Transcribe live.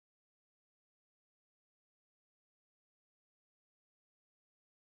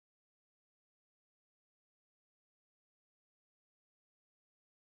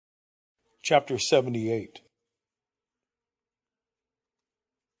Chapter 78.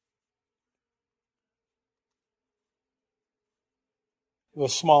 The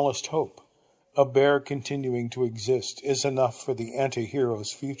smallest hope, a bear continuing to exist, is enough for the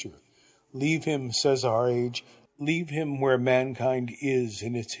anti-hero's future. Leave him, says our age, leave him where mankind is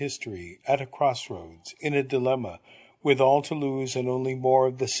in its history, at a crossroads, in a dilemma, with all to lose and only more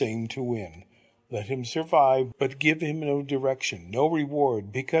of the same to win. Let him survive, but give him no direction, no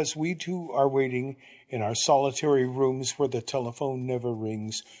reward, because we too are waiting in our solitary rooms where the telephone never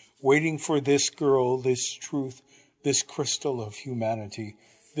rings, waiting for this girl, this truth, this crystal of humanity,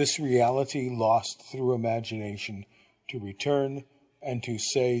 this reality lost through imagination, to return, and to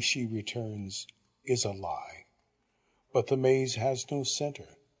say she returns is a lie. But the maze has no center.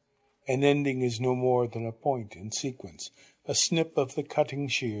 An ending is no more than a point in sequence, a snip of the cutting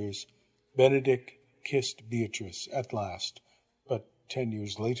shears. Benedict kissed Beatrice at last, but 10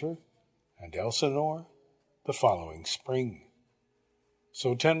 years later, and Elsinore the following spring.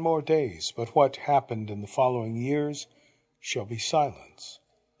 So 10 more days, but what happened in the following years shall be silence,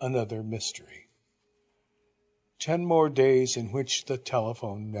 another mystery. 10 more days in which the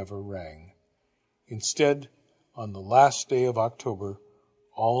telephone never rang. Instead, on the last day of October,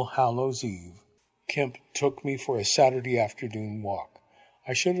 All Hallows Eve, Kemp took me for a Saturday afternoon walk.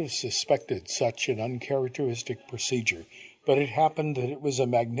 I should have suspected such an uncharacteristic procedure, but it happened that it was a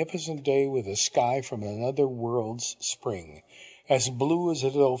magnificent day with a sky from another world's spring, as blue as a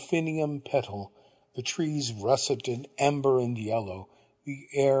delphinium petal, the trees russet and amber and yellow, the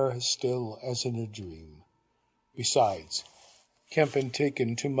air as still as in a dream. Besides, Kemp had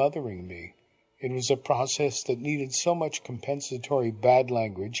taken to mothering me. It was a process that needed so much compensatory bad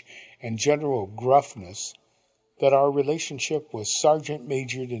language and general gruffness that our relationship was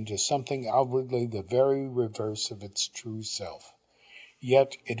sergeant-majored into something outwardly the very reverse of its true self.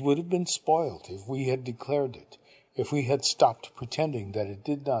 Yet it would have been spoiled if we had declared it, if we had stopped pretending that it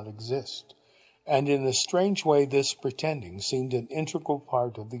did not exist. And in a strange way this pretending seemed an integral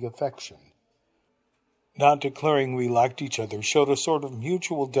part of the affection. Not declaring we liked each other showed a sort of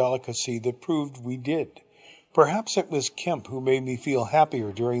mutual delicacy that proved we did. Perhaps it was Kemp who made me feel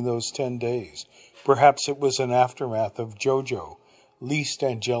happier during those 10 days. Perhaps it was an aftermath of Jojo, least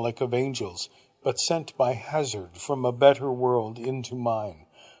angelic of angels, but sent by hazard from a better world into mine.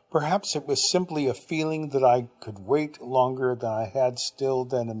 Perhaps it was simply a feeling that I could wait longer than I had still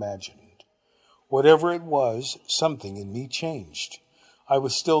then imagined. Whatever it was, something in me changed. I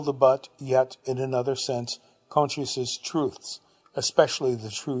was still the butt, yet, in another sense, Conscius's truths, especially the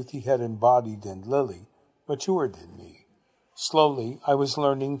truth he had embodied in Lily, matured in me. Slowly, I was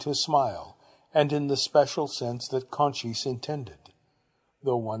learning to smile, and in the special sense that Conscius intended.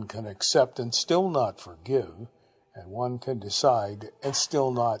 Though one can accept and still not forgive, and one can decide and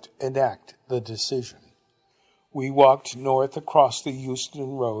still not enact the decision. We walked north across the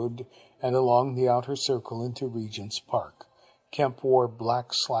Euston Road and along the outer circle into Regent's Park. Kemp wore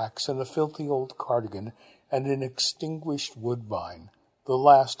black slacks and a filthy old cardigan and an extinguished woodbine, the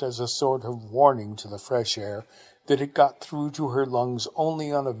last as a sort of warning to the fresh air that it got through to her lungs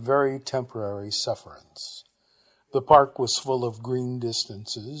only on a very temporary sufferance. The park was full of green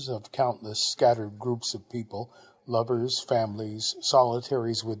distances, of countless scattered groups of people, lovers, families,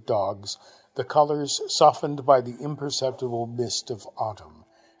 solitaries with dogs, the colors softened by the imperceptible mist of autumn,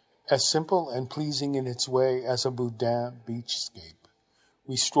 as simple and pleasing in its way as a Boudin beachscape.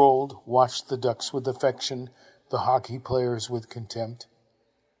 We strolled, watched the ducks with affection, the hockey players with contempt.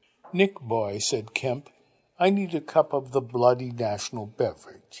 "Nick, boy," said Kemp, "I need a cup of the bloody national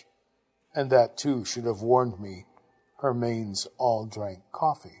beverage." And that, too, should have warned me. Her mains all drank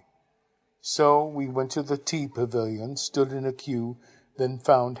coffee. So we went to the tea pavilion, stood in a queue, then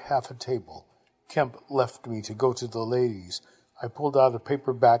found half a table. Kemp left me to go to the ladies. I pulled out a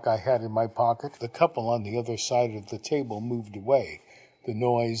paperback I had in my pocket. The couple on the other side of the table moved away. The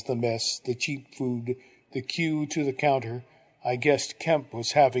noise, the mess, the cheap food, the queue to the counter. I guessed Kemp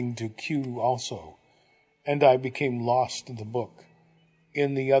was having to queue also, and I became lost in the book.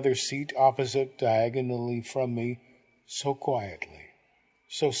 In the other seat opposite, diagonally from me, so quietly,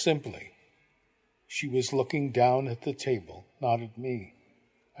 so simply, she was looking down at the table, not at me.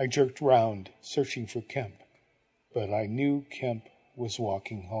 I jerked round, searching for Kemp, but I knew Kemp was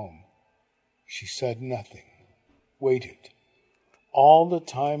walking home. She said nothing, waited. All the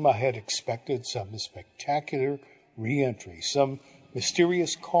time I had expected some spectacular re-entry, some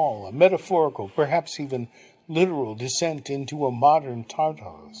mysterious call, a metaphorical, perhaps even literal descent into a modern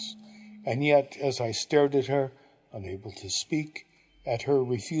Tartarus. And yet, as I stared at her, unable to speak, at her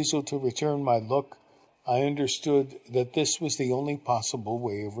refusal to return my look, I understood that this was the only possible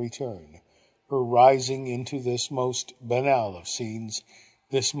way of return. her rising into this most banal of scenes,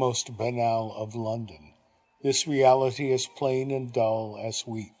 this most banal of London, this reality as plain and dull as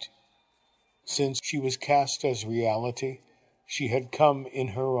wheat. Since she was cast as reality, she had come in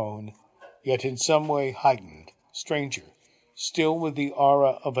her own, yet in some way heightened, stranger, still with the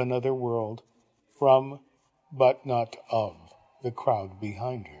aura of another world, from, but not of, the crowd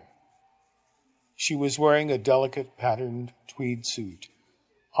behind her. She was wearing a delicate patterned tweed suit,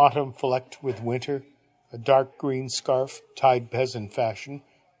 autumn flecked with winter, a dark green scarf tied peasant fashion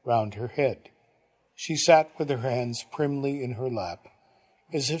round her head. She sat with her hands primly in her lap,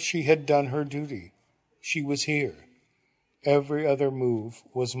 as if she had done her duty. She was here. Every other move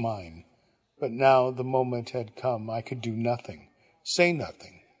was mine. But now the moment had come. I could do nothing, say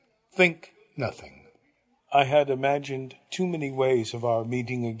nothing, think nothing. I had imagined too many ways of our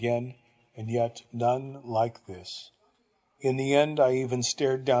meeting again, and yet none like this. In the end, I even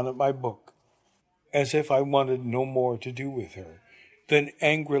stared down at my book, as if I wanted no more to do with her, then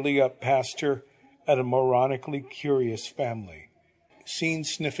angrily up past her at a moronically curious family, seen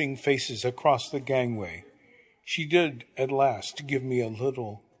sniffing faces across the gangway. She did at last give me a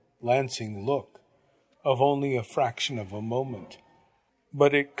little lancing look, of only a fraction of a moment,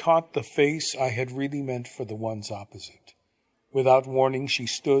 but it caught the face I had really meant for the ones opposite. Without warning, she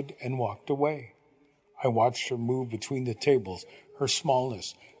stood and walked away. I watched her move between the tables, her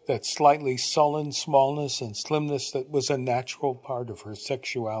smallness, that slightly sullen smallness and slimness that was a natural part of her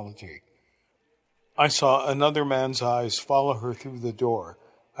sexuality. I saw another man's eyes follow her through the door.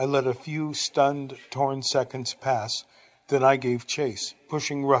 I let a few stunned, torn seconds pass, then I gave chase,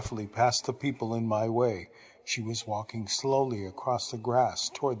 pushing roughly past the people in my way. She was walking slowly across the grass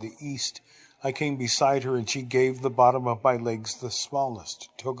toward the east. I came beside her, and she gave the bottom of my legs the smallest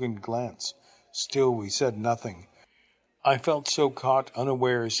token glance. Still we said nothing. I felt so caught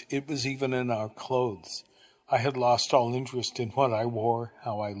unawares it was even in our clothes. I had lost all interest in what I wore,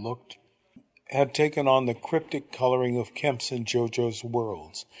 how I looked, had taken on the cryptic coloring of Kemp's and Jojo's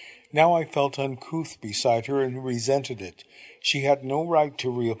worlds. Now I felt uncouth beside her and resented it. She had no right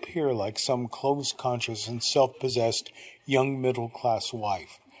to reappear like some clothes-conscious and self-possessed young middle-class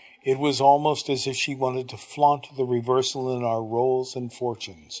wife. It was almost as if she wanted to flaunt the reversal in our roles and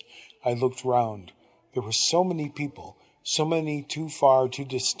fortunes. I looked round. There were so many people, so many too far to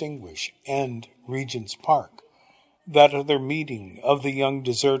distinguish, and Regent's Park. That other meeting of the young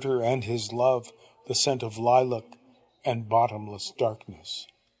deserter and his love, the scent of lilac and bottomless darkness.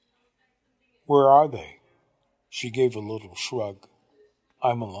 Where are they? She gave a little shrug.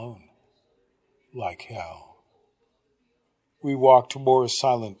 I'm alone. Like hell. We walked more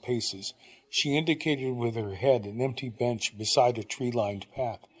silent paces. She indicated with her head an empty bench beside a tree-lined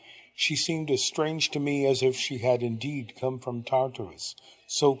path. She seemed as strange to me as if she had indeed come from Tartarus,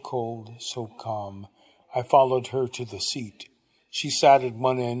 so cold, so calm. I followed her to the seat. She sat at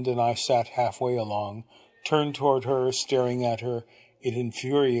one end, and I sat halfway along, turned toward her, staring at her. It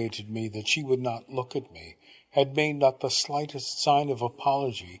infuriated me that she would not look at me, had made not the slightest sign of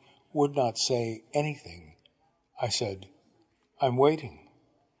apology, would not say anything. I said, I'm waiting,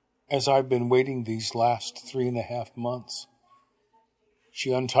 as I've been waiting these last 3.5 months.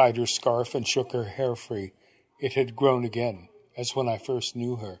 She untied her scarf and shook her hair free. It had grown again, as when I first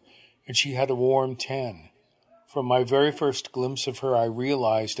knew her, and she had a warm tan. From my very first glimpse of her I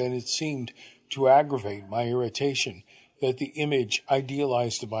realized, and it seemed to aggravate my irritation, that the image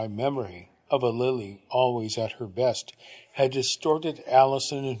idealized by memory of a lily always at her best had distorted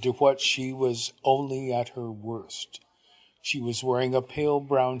Allison into what she was only at her worst. She was wearing a pale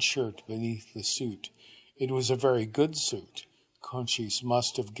brown shirt beneath the suit. It was a very good suit. Conchis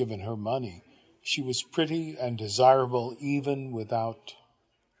must have given her money. She was pretty and desirable even without.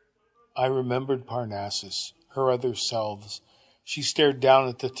 I remembered Parnassus, her other selves. She stared down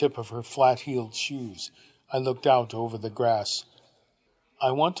at the tip of her flat-heeled shoes. I looked out over the grass.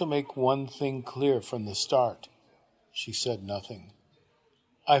 I want to make one thing clear from the start. She said nothing.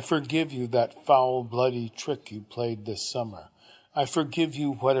 I forgive you that foul, bloody trick you played this summer. I forgive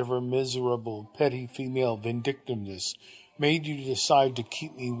you whatever miserable, petty female vindictiveness made you decide to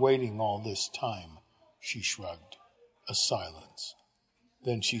keep me waiting all this time. She shrugged. A silence.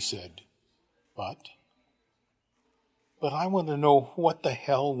 Then she said, But I want to know what the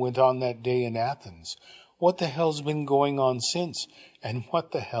hell went on that day in Athens, what the hell's been going on since, and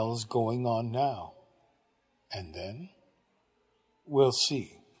what the hell's going on now. And then? We'll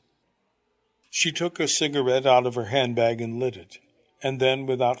see. She took a cigarette out of her handbag and lit it, and then,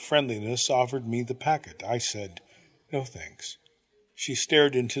 without friendliness, offered me the packet. I said, No thanks. She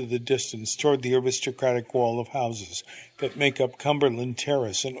stared into the distance toward the aristocratic wall of houses that make up Cumberland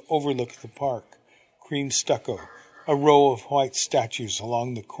Terrace and overlook the park. Cream stucco, a row of white statues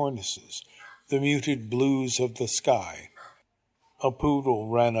along the cornices, the muted blues of the sky. A poodle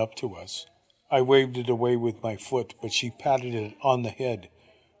ran up to us. I waved it away with my foot, but she patted it on the head.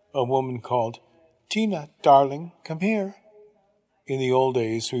 A woman called, "Tina, darling, come here." In the old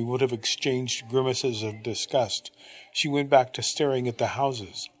days, we would have exchanged grimaces of disgust. She went back to staring at the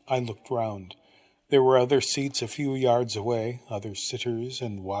houses. I looked round. There were other seats a few yards away, other sitters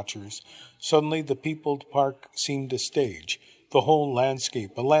and watchers. Suddenly the peopled park seemed a stage, the whole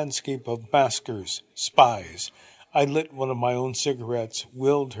landscape, a landscape of maskers, spies. I lit one of my own cigarettes,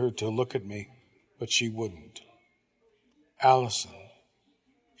 willed her to look at me, but she wouldn't. "Allison."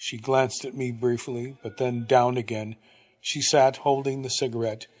 She glanced at me briefly, but then down again. She sat holding the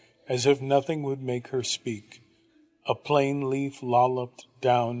cigarette, as if nothing would make her speak. A plain leaf lolloped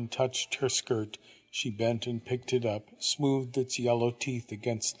down, touched her skirt. She bent and picked it up, smoothed its yellow teeth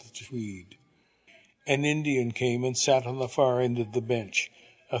against the tweed. An Indian came and sat on the far end of the bench,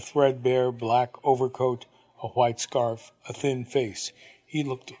 a threadbare black overcoat, a white scarf, a thin face. He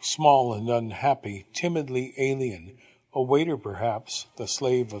looked small and unhappy, timidly alien, a waiter perhaps, the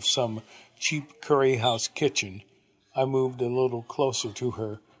slave of some cheap curry-house kitchen. I moved a little closer to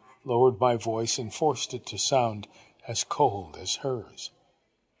her, lowered my voice, and forced it to sound as cold as hers.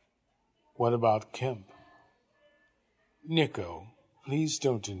 "What about Kemp?" "Nico, please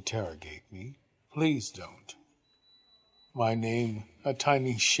don't interrogate me. Please don't." My name, a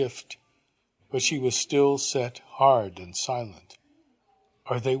tiny shift, but she was still set hard and silent.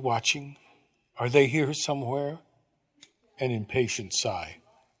 "Are they watching? Are they here somewhere?" An impatient sigh.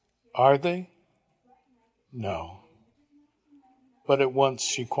 "Are they?" "No." But at once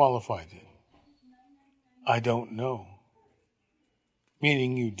she qualified it. "I don't know."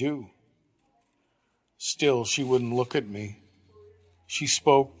 "Meaning you do?" Still she wouldn't look at me. She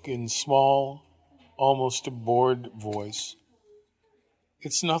spoke in small, almost a bored voice.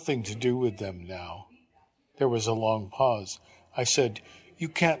 "It's nothing to do with them now." There was a long pause. I said, "You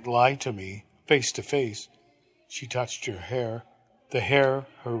can't lie to me, face to face." She touched her hair,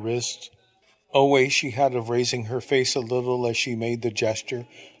 her wrist, a way she had of raising her face a little as she made the gesture,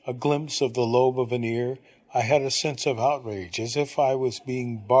 a glimpse of the lobe of an ear. I had a sense of outrage, as if I was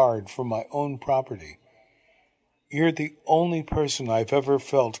being barred from my own property. "You're the only person I've ever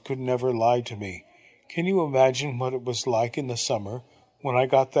felt could never lie to me. Can you imagine what it was like in the summer when I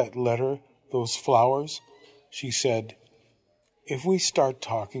got that letter, those flowers?" She said, "If we start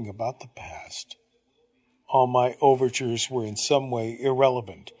talking about the past..." All my overtures were in some way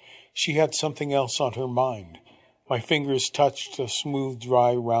irrelevant. She had something else on her mind. My fingers touched a smooth,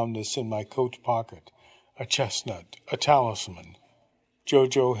 dry roundness in my coat pocket, a chestnut, a talisman.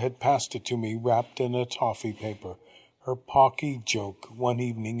 Jojo had passed it to me wrapped in a toffee paper, her pocky joke one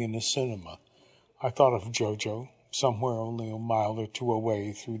evening in a cinema. I thought of Jojo, somewhere only a mile or two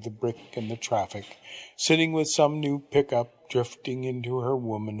away through the brick and the traffic, sitting with some new pickup, drifting into her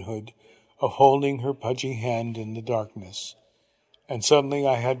womanhood, of holding her pudgy hand in the darkness. And suddenly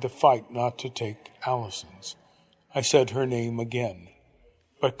I had to fight not to take Allison's. I said her name again.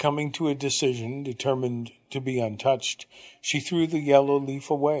 But coming to a decision, determined to be untouched, she threw the yellow leaf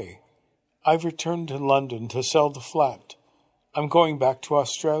away. "I've returned to London to sell the flat. I'm going back to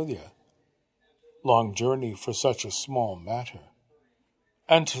Australia." Long journey for such a small matter.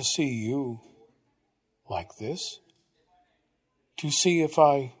 "And to see you." "Like this?" "To see if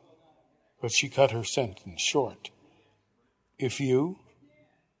I..." But she cut her sentence short. "If you..."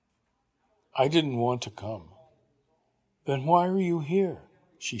 "I didn't want to come." "Then why are you here?"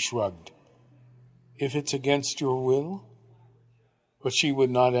 She shrugged. "If it's against your will?" But she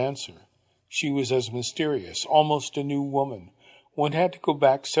would not answer. She was as mysterious, almost a new woman. One had to go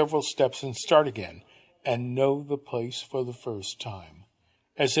back several steps and start again, and know the place for the first time,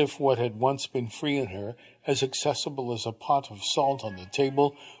 as if what had once been free in her, as accessible as a pot of salt on the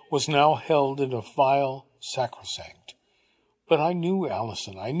table, was now held in a vial sacrosanct. But I knew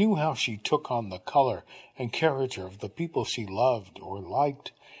Allison. I knew how she took on the color and character of the people she loved or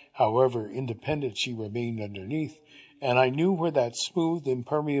liked, however independent she remained underneath, and I knew where that smooth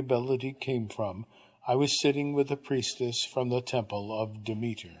impermeability came from. I was sitting with a priestess from the temple of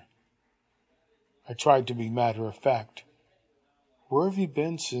Demeter. I tried to be matter-of-fact. "Where have you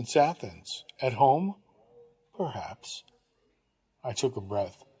been since Athens? At home?" "Perhaps." I took a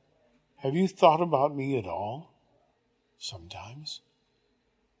breath. "Have you thought about me at all?" "Sometimes."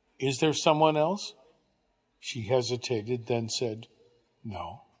 "Is there someone else?" She hesitated, then said,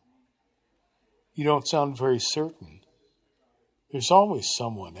 "No." "You don't sound very certain." There's always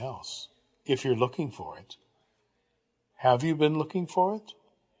someone else, if you're looking for it. Have you been looking for it?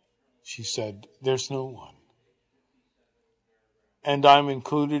 She said, there's no one. And I'm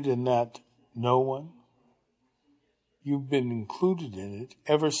included in that no one? You've been included in it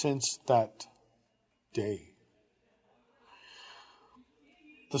ever since that day.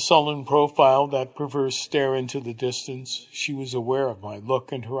 The sullen profile, that perverse stare into the distance. She was aware of my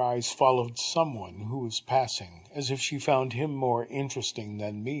look, and her eyes followed someone who was passing, as if she found him more interesting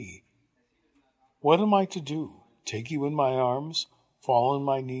than me. What am I to do? Take you in my arms? Fall on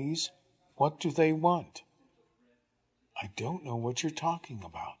my knees? What do they want? I don't know what you're talking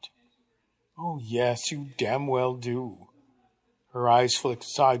about. Oh, yes, you damn well do. Her eyes flicked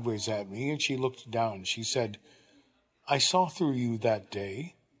sideways at me, and she looked down. She said, I saw through you that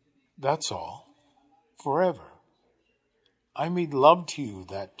day. That's all. Forever. I made love to you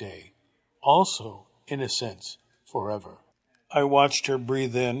that day. Also, in a sense, forever. I watched her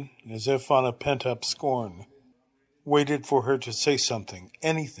breathe in, as if on a pent-up scorn. Waited for her to say something,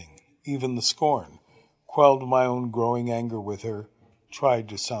 anything, even the scorn. Quelled my own growing anger with her. Tried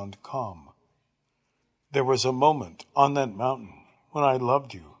to sound calm. There was a moment on that mountain when I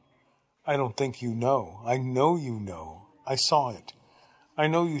loved you. I don't think you know. I know you know. I saw it. I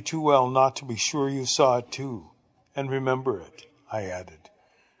know you too well not to be sure you saw it too. And remember it, I added.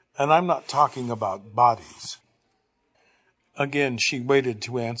 And I'm not talking about bodies. Again she waited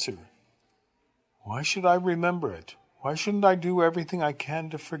to answer. Why should I remember it? Why shouldn't I do everything I can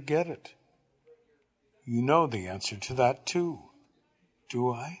to forget it? You know the answer to that too.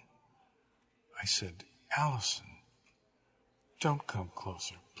 Do I? I said, Allison, don't come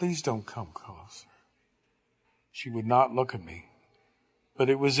closer. Please don't come closer. She would not look at me, but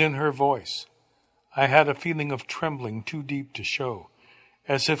it was in her voice. I had a feeling of trembling too deep to show,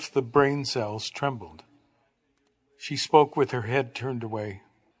 as if the brain cells trembled. She spoke with her head turned away.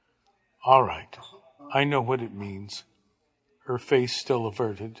 All right, I know what it means. Her face still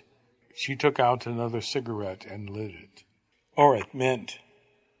averted. She took out another cigarette and lit it. Or it meant,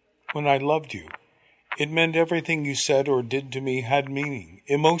 when I loved you, it meant everything you said or did to me had meaning,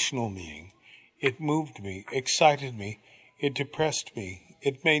 emotional meaning. It moved me, excited me, it depressed me,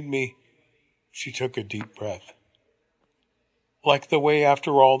 it made me... She took a deep breath. Like the way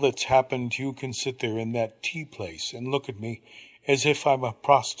after all that's happened you can sit there in that tea place and look at me as if I'm a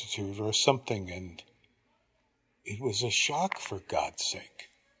prostitute or something, and... It was a shock, for God's sake.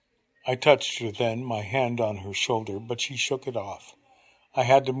 I touched her then, my hand on her shoulder, but she shook it off. I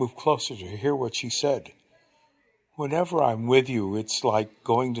had to move closer to hear what she said. Whenever I'm with you, it's like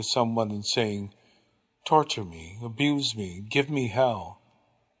going to someone and saying, torture me, abuse me, give me hell.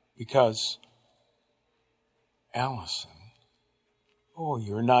 Because, Allison, oh,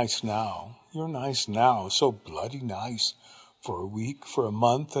 you're nice now. You're nice now, so bloody nice. For a week, for a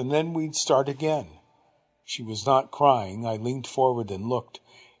month, and then we'd start again. She was not crying. I leaned forward and looked.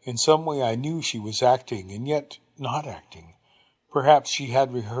 In some way I knew she was acting, and yet not acting. Perhaps she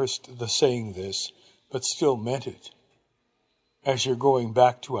had rehearsed the saying this, but still meant it. As you're going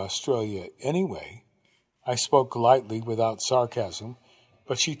back to Australia anyway, I spoke lightly without sarcasm,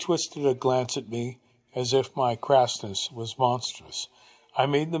 but she twisted a glance at me as if my crassness was monstrous. I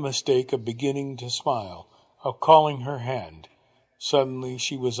made the mistake of beginning to smile, of calling her hand. Suddenly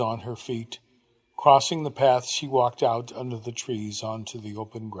she was on her feet. Crossing the path, she walked out under the trees onto the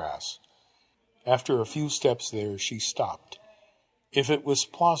open grass. After a few steps there, she stopped. If it was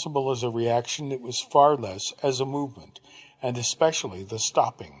plausible as a reaction, it was far less as a movement, and especially the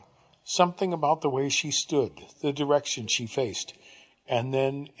stopping. Something about the way she stood, the direction she faced. And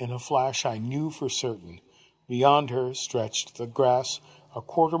then, in a flash, I knew for certain. Beyond her stretched the grass, a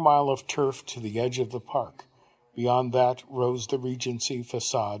quarter-mile of turf to the edge of the park. Beyond that rose the Regency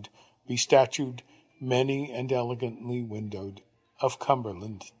facade, bestatued, many and elegantly windowed, of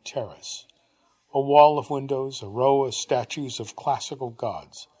Cumberland Terrace. A wall of windows, a row of statues of classical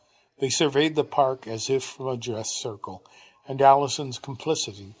gods. They surveyed the park as if from a dress circle, and Allison's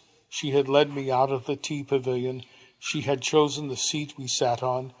complicity. She had led me out of the tea pavilion. She had chosen the seat we sat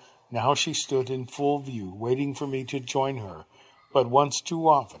on. Now she stood in full view, waiting for me to join her. But once too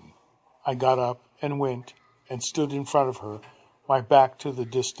often, I got up and went and stood in front of her, my back to the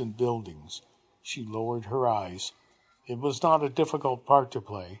distant buildings. She lowered her eyes. It was not a difficult part to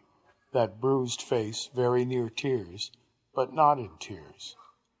play, that bruised face very near tears, but not in tears.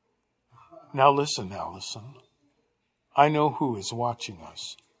 Now listen, Allison. I know who is watching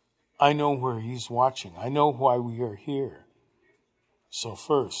us. I know where he's watching. I know why we are here. So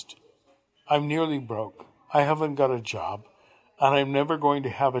first, I'm nearly broke. I haven't got a job, and I'm never going to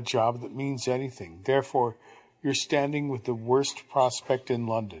have a job that means anything. Therefore, You're standing with the worst prospect in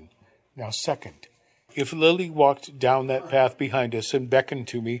London. Now, second, if Lily walked down that path behind us and beckoned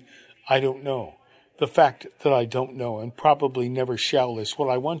to me, I don't know. The fact that I don't know and probably never shall is what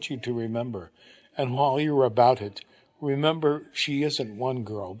I want you to remember. And while you're about it, remember she isn't one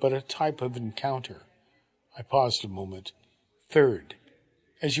girl, but a type of encounter. I paused a moment. Third,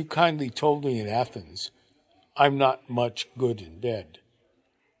 as you kindly told me in Athens, I'm not much good in bed.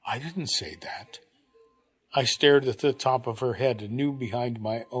 I didn't say that. I stared at the top of her head and knew behind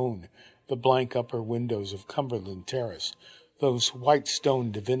my own the blank upper windows of Cumberland Terrace, those white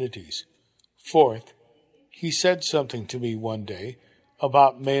stone divinities. Fourth, he said something to me one day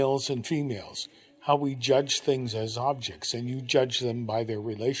about males and females, how we judge things as objects and you judge them by their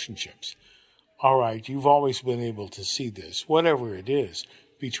relationships. All right, you've always been able to see this, whatever it is,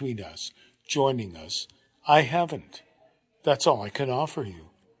 between us, joining us. I haven't. That's all I can offer you.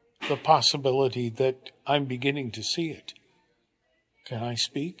 The possibility that I'm beginning to see it. Can I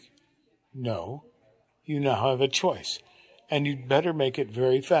speak? No. You now have a choice, and you'd better make it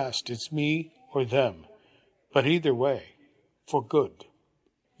very fast. It's me or them. But either way, for good.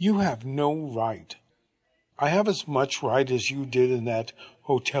 You have no right. I have as much right as you did in that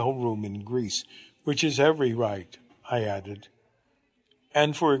hotel room in Greece, which is every right, I added.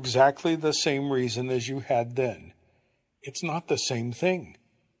 And for exactly the same reason as you had then. It's not the same thing.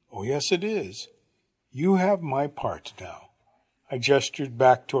 Oh, yes, it is. You have my part now. I gestured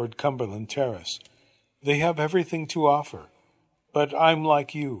back toward Cumberland Terrace. They have everything to offer. But I'm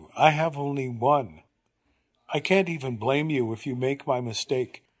like you. I have only one. I can't even blame you if you make my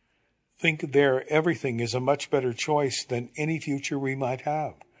mistake. Think their everything is a much better choice than any future we might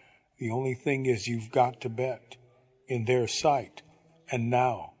have. The only thing is you've got to bet. In their sight. And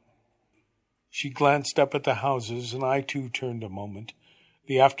now. She glanced up at the houses, and I too turned a moment.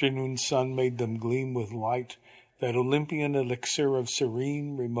 The afternoon sun made them gleam with light, that Olympian elixir of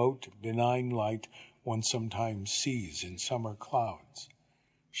serene, remote, benign light one sometimes sees in summer clouds.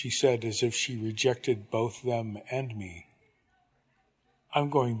 She said, as if she rejected both them and me, I'm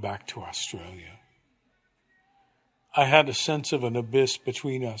going back to Australia. I had a sense of an abyss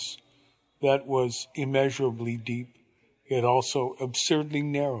between us that was immeasurably deep, yet also absurdly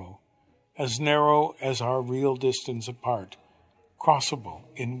narrow as our real distance apart, crossable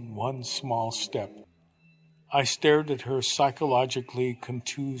in one small step. I stared at her psychologically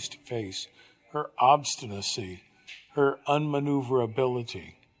contused face, her obstinacy, her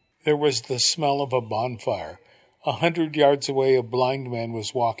unmaneuverability. There was the smell of a bonfire. 100 yards away a blind man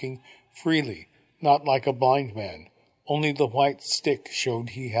was walking, freely, not like a blind man. Only the white stick showed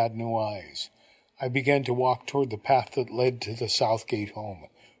he had no eyes. I began to walk toward the path that led to the south gate home.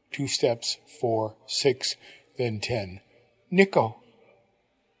 2 steps, 4, 6, then 10. Nico!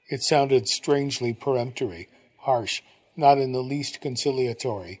 It sounded strangely peremptory, harsh, not in the least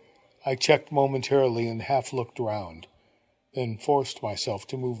conciliatory. I checked momentarily and half looked round, then forced myself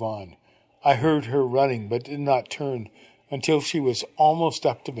to move on. I heard her running, but did not turn until she was almost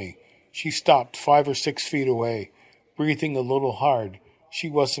up to me. She stopped 5 or 6 feet away, breathing a little hard. She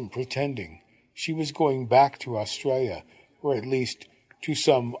wasn't pretending. She was going back to Australia, or at least to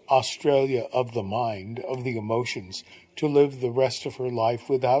some Australia of the mind, of the emotions, to live the rest of her life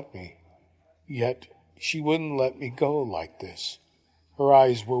without me. Yet she wouldn't let me go like this. Her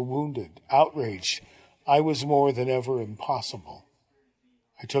eyes were wounded, outraged. I was more than ever impossible.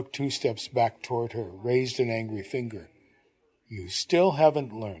 I took 2 steps back toward her, raised an angry finger. You still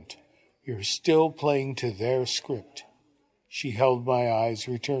haven't learnt. You're still playing to their script. She held my eyes,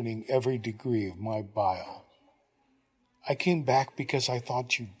 returning every degree of my bile. I came back because I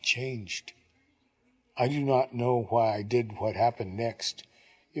thought you'd changed. I do not know why I did what happened next.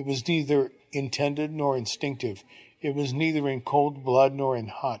 It was neither intended nor instinctive. It was neither in cold blood nor in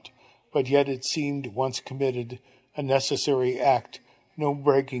hot, but yet it seemed, once committed, a necessary act, no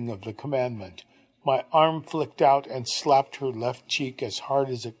breaking of the commandment. My arm flicked out and slapped her left cheek as hard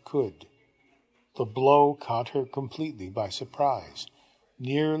as it could. The blow caught her completely by surprise,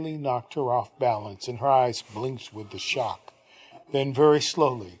 nearly knocked her off balance, and her eyes blinked with the shock. Then, very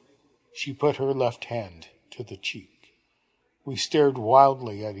slowly, she put her left hand to the cheek. We stared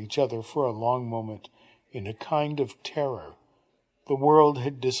wildly at each other for a long moment in a kind of terror. The world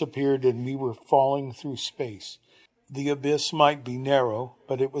had disappeared and we were falling through space. The abyss might be narrow,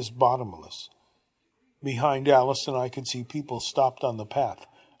 but it was bottomless. Behind Alice and I could see people stopped on the path.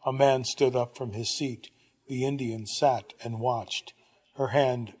 A man stood up from his seat. The Indian sat and watched. Her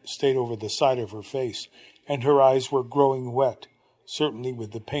hand stayed over the side of her face, and her eyes were growing wet, certainly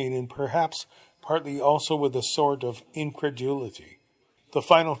with the pain and perhaps partly also with a sort of incredulity. The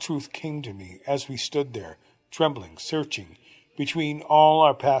final truth came to me as we stood there, trembling, searching, between all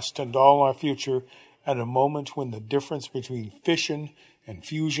our past and all our future, at a moment when the difference between fission and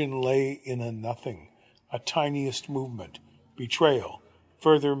fusion lay in a nothing, a tiniest movement, betrayal,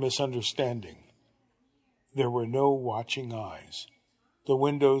 further misunderstanding. There were no watching eyes. The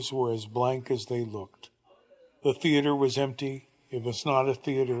windows were as blank as they looked. The theater was empty. It was not a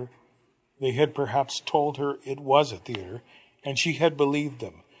theater. They had perhaps told her it was a theater, and she had believed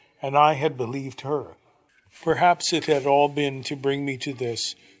them, and I had believed her. Perhaps it had all been to bring me to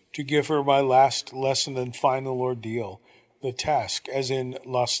this, to give her my last lesson and final ordeal, the task, as in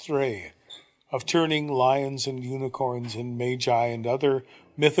L'Astrée, of turning lions and unicorns and magi and other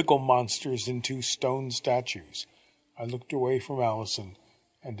mythical monsters into stone statues. I looked away from Allison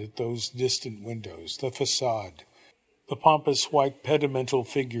and at those distant windows, the facade, the pompous white pedimental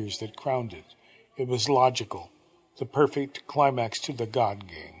figures that crowned it. It was logical, the perfect climax to the God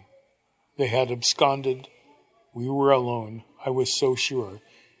game. They had absconded. We were alone. I was so sure.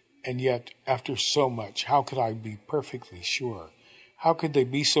 And yet, after so much, how could I be perfectly sure? How could they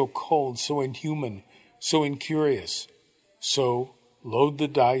be so cold, so inhuman, so incurious? So, load the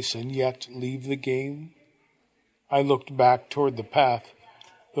dice and yet leave the game? I looked back toward the path.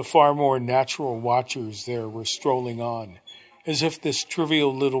 The far more natural watchers there were strolling on, as if this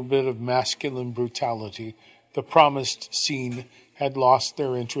trivial little bit of masculine brutality, the promised scene, had lost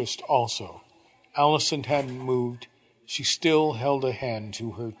their interest also. Allison hadn't moved. She still held a hand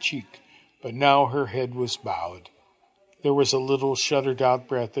to her cheek, but now her head was bowed. There was a little shuddered-out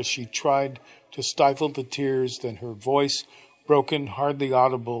breath as she tried to stifle the tears, then her voice, broken, hardly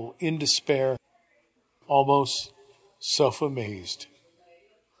audible, in despair, almost self-amazed.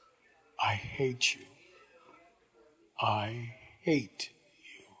 I hate you. I hate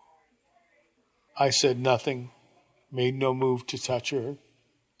you. I said nothing, made no move to touch her.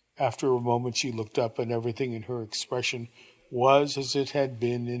 After a moment she looked up, and everything in her expression was as it had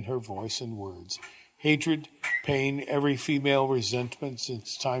been in her voice and words. Hatred, pain, every female resentment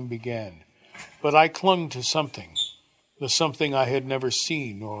since time began. But I clung to something, the something I had never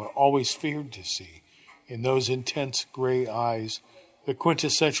seen or always feared to see, in those intense gray eyes, the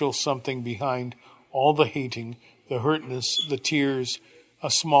quintessential something behind all the hating, the hurtness, the tears, a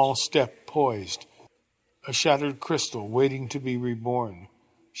small step poised, a shattered crystal waiting to be reborn.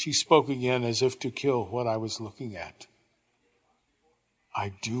 She spoke again as if to kill what I was looking at.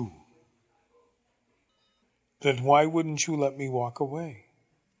 I do. Then why wouldn't you let me walk away?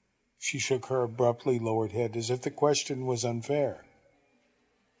 She shook her abruptly lowered head as if the question was unfair.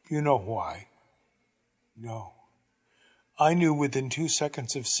 You know why? No. I knew within 2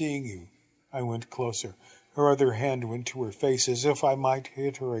 seconds of seeing you. I went closer. Her other hand went to her face as if I might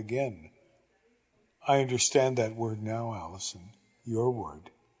hit her again. I understand that word now, Allison. Your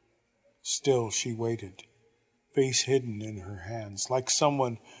word. Still she waited, face hidden in her hands, like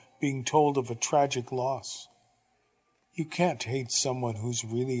someone being told of a tragic loss. You can't hate someone who's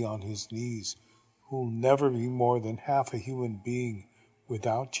really on his knees, who'll never be more than half a human being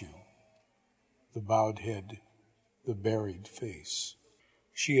without you. The bowed head, the buried face.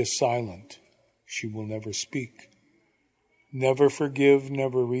 She is silent. She will never speak. Never forgive,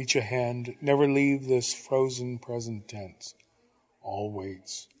 never reach a hand, never leave this frozen present tense. All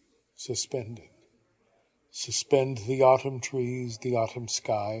waits, suspended. Suspend the autumn trees, the autumn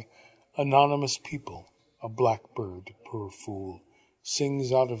sky, anonymous people. A blackbird, poor fool,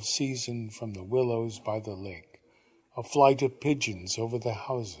 sings out of season from the willows by the lake. A flight of pigeons over the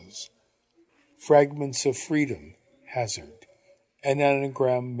houses. Fragments of freedom, hazard, an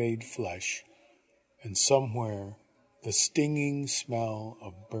anagram made flesh, and somewhere the stinging smell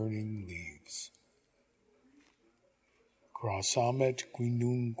of burning leaves. Cras amet qui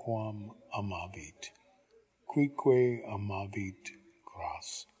nunquam amavit, quique amavit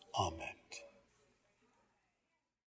cras amet.